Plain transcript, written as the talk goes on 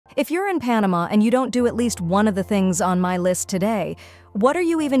If you're in Panama and you don't do at least one of the things on my list today, what are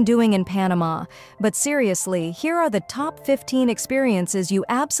you even doing in Panama? But seriously, here are the top 15 experiences you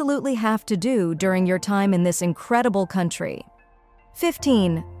absolutely have to do during your time in this incredible country.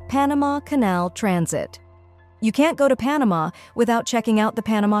 15. Panama Canal Transit. You can't go to Panama without checking out the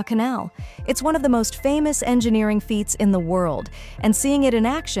Panama Canal. It's one of the most famous engineering feats in the world, and seeing it in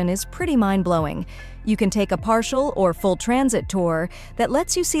action is pretty mind-blowing. You can take a partial or full transit tour that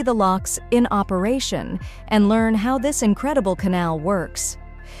lets you see the locks in operation and learn how this incredible canal works.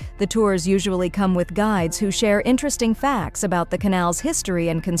 The tours usually come with guides who share interesting facts about the canal's history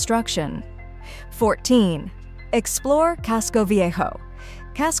and construction. 14. Explore Casco Viejo.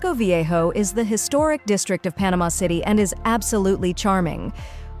 Casco Viejo is the historic district of Panama City and is absolutely charming.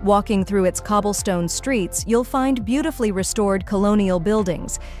 Walking through its cobblestone streets, you'll find beautifully restored colonial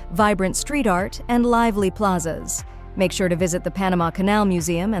buildings, vibrant street art, and lively plazas. Make sure to visit the Panama Canal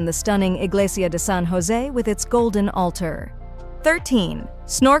Museum and the stunning Iglesia de San José with its golden altar. 13.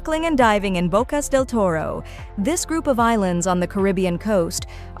 Snorkeling and diving in Bocas del Toro. This group of islands on the Caribbean coast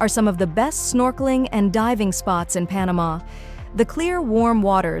are some of the best snorkeling and diving spots in Panama. The clear, warm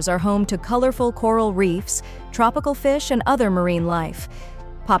waters are home to colorful coral reefs, tropical fish, and other marine life.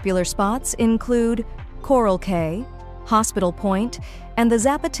 Popular spots include Coral Cay, Hospital Point, and the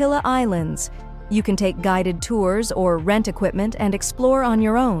Zapatilla Islands. You can take guided tours or rent equipment and explore on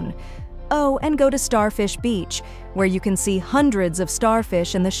your own. Oh, and go to Starfish Beach, where you can see hundreds of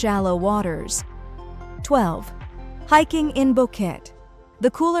starfish in the shallow waters. 12. Hiking in Boquete. The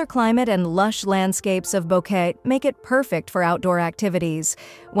cooler climate and lush landscapes of Boquete make it perfect for outdoor activities.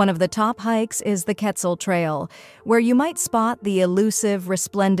 One of the top hikes is the Quetzal Trail, where you might spot the elusive,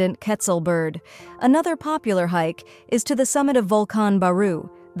 resplendent Quetzal bird. Another popular hike is to the summit of Volcan Baru,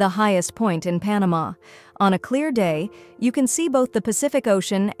 the highest point in Panama. On a clear day, you can see both the Pacific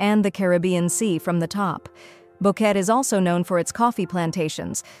Ocean and the Caribbean Sea from the top. Boquete is also known for its coffee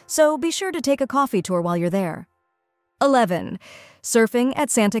plantations, so be sure to take a coffee tour while you're there. 11. Surfing at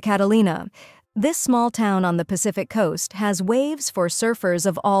Santa Catalina. This small town on the Pacific coast has waves for surfers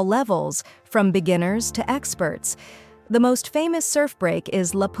of all levels, from beginners to experts. The most famous surf break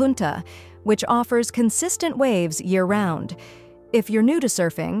is La Punta, which offers consistent waves year-round. If you're new to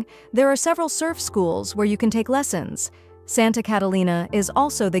surfing, there are several surf schools where you can take lessons. Santa Catalina is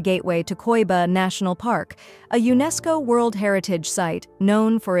also the gateway to Coiba National Park, a UNESCO World Heritage Site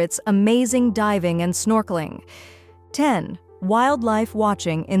known for its amazing diving and snorkeling. 10. Wildlife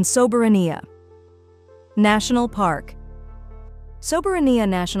watching in Soberania National Park. Soberania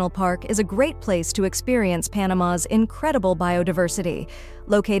National Park is a great place to experience Panama's incredible biodiversity.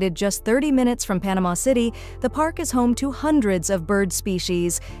 Located just 30 minutes from Panama City, the park is home to hundreds of bird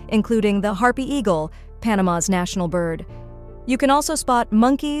species, including the harpy eagle, Panama's national bird. You can also spot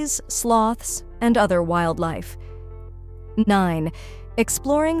monkeys, sloths, and other wildlife. 9.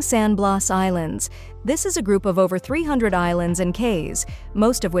 Exploring San Blas Islands. This is a group of over 300 islands and cays,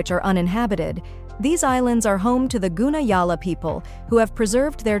 most of which are uninhabited. These islands are home to the Gunayala people, who have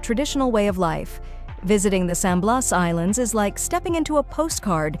preserved their traditional way of life. Visiting the San Blas Islands is like stepping into a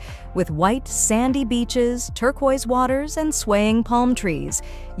postcard, with white, sandy beaches, turquoise waters, and swaying palm trees.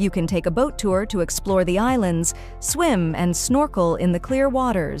 You can take a boat tour to explore the islands, swim and snorkel in the clear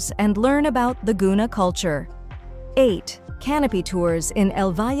waters, and learn about the Guna culture. 8. Canopy tours in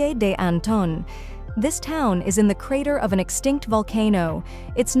El Valle de Anton. This town is in the crater of an extinct volcano.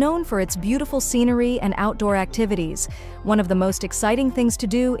 It's known for its beautiful scenery and outdoor activities. One of the most exciting things to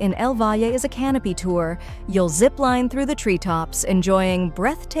do in El Valle is a canopy tour. You'll zip line through the treetops, enjoying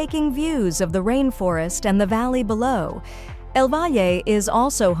breathtaking views of the rainforest and the valley below. El Valle is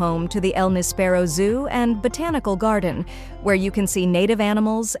also home to the El Nispero Zoo and Botanical Garden, where you can see native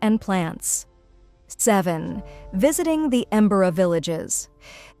animals and plants. 7. Visiting the Embera villages.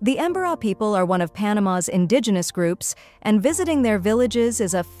 The Embera people are one of Panama's indigenous groups, and visiting their villages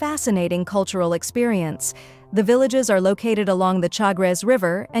is a fascinating cultural experience. The villages are located along the Chagres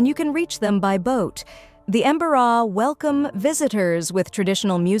River, and you can reach them by boat. The Embera welcome visitors with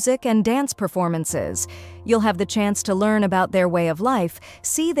traditional music and dance performances. You'll have the chance to learn about their way of life,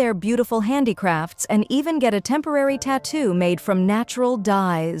 see their beautiful handicrafts, and even get a temporary tattoo made from natural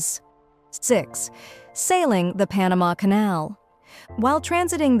dyes. 6. Sailing the Panama Canal. While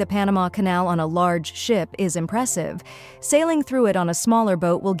transiting the Panama Canal on a large ship is impressive, sailing through it on a smaller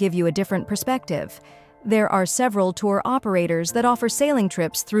boat will give you a different perspective. There are several tour operators that offer sailing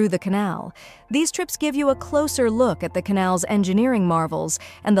trips through the canal. These trips give you a closer look at the canal's engineering marvels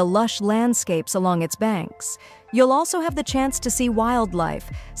and the lush landscapes along its banks. You'll also have the chance to see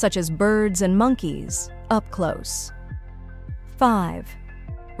wildlife, such as birds and monkeys, up close. 5.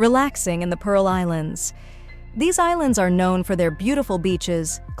 relaxing in the Pearl Islands. These islands are known for their beautiful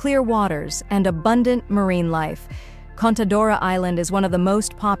beaches, clear waters, and abundant marine life. Contadora Island is one of the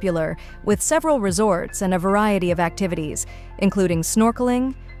most popular, with several resorts and a variety of activities, including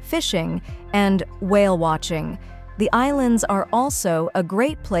snorkeling, fishing, and whale watching. The islands are also a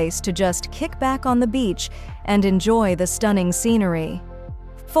great place to just kick back on the beach and enjoy the stunning scenery.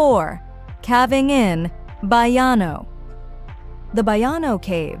 4. Caving in Bayano. The Bayano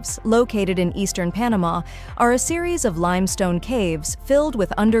Caves, located in eastern Panama, are a series of limestone caves filled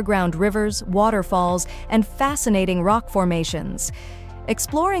with underground rivers, waterfalls, and fascinating rock formations.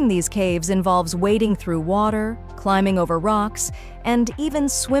 Exploring these caves involves wading through water, climbing over rocks, and even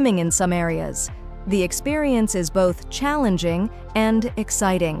swimming in some areas. The experience is both challenging and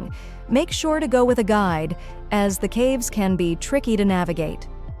exciting. Make sure to go with a guide, as the caves can be tricky to navigate.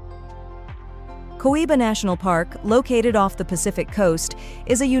 Coiba National Park, located off the Pacific coast,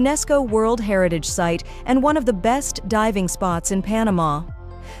 is a UNESCO World Heritage Site and one of the best diving spots in Panama.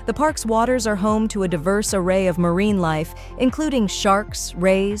 The park's waters are home to a diverse array of marine life, including sharks,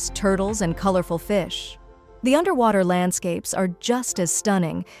 rays, turtles, and colorful fish. The underwater landscapes are just as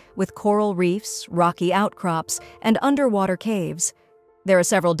stunning, with coral reefs, rocky outcrops, and underwater caves. There are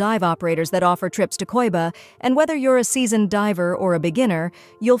several dive operators that offer trips to Coiba, and whether you're a seasoned diver or a beginner,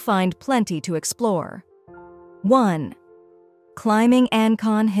 you'll find plenty to explore. 1. Climbing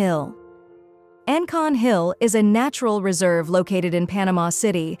Ancon Hill. Ancon Hill is a natural reserve located in Panama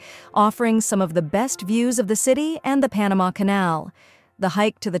City, offering some of the best views of the city and the Panama Canal. The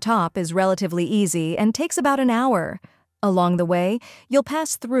hike to the top is relatively easy and takes about an hour. Along the way, you'll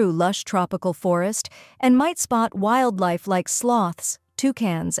pass through lush tropical forest and might spot wildlife like sloths,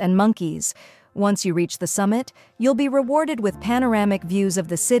 toucans, and monkeys. Once you reach the summit, you'll be rewarded with panoramic views of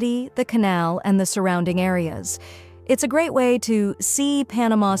the city, the canal, and the surrounding areas. It's a great way to see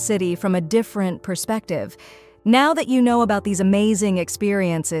Panama City from a different perspective. Now that you know about these amazing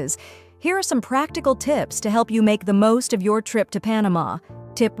experiences, here are some practical tips to help you make the most of your trip to Panama.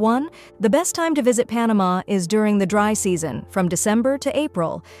 Tip 1. The best time to visit Panama is during the dry season, from December to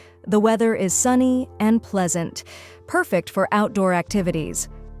April. The weather is sunny and pleasant, perfect for outdoor activities.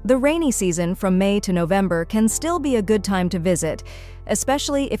 The rainy season, from May to November, can still be a good time to visit,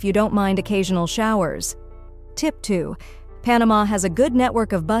 especially if you don't mind occasional showers. Tip 2. Panama has a good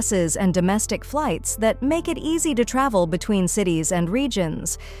network of buses and domestic flights that make it easy to travel between cities and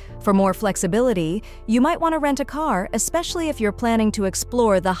regions. For more flexibility, you might want to rent a car, especially if you're planning to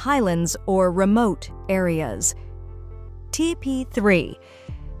explore the highlands or remote areas. TP3.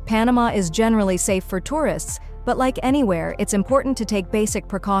 Panama is generally safe for tourists, but like anywhere, it's important to take basic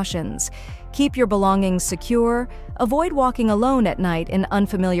precautions. Keep your belongings secure, avoid walking alone at night in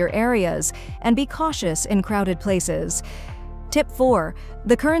unfamiliar areas, and be cautious in crowded places. Tip 4.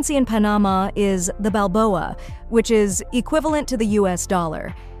 The currency in Panama is the Balboa, which is equivalent to the US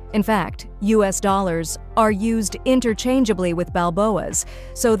dollar. In fact, US dollars are used interchangeably with Balboas,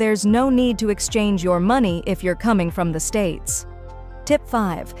 so there's no need to exchange your money if you're coming from the States. Tip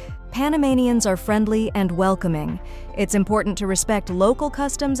 5. Panamanians are friendly and welcoming. It's important to respect local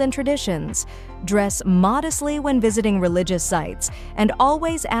customs and traditions. Dress modestly when visiting religious sites, and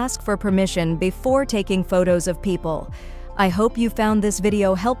always ask for permission before taking photos of people. I hope you found this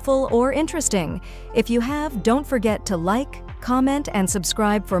video helpful or interesting. If you have, don't forget to like, comment, and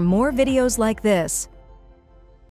subscribe for more videos like this.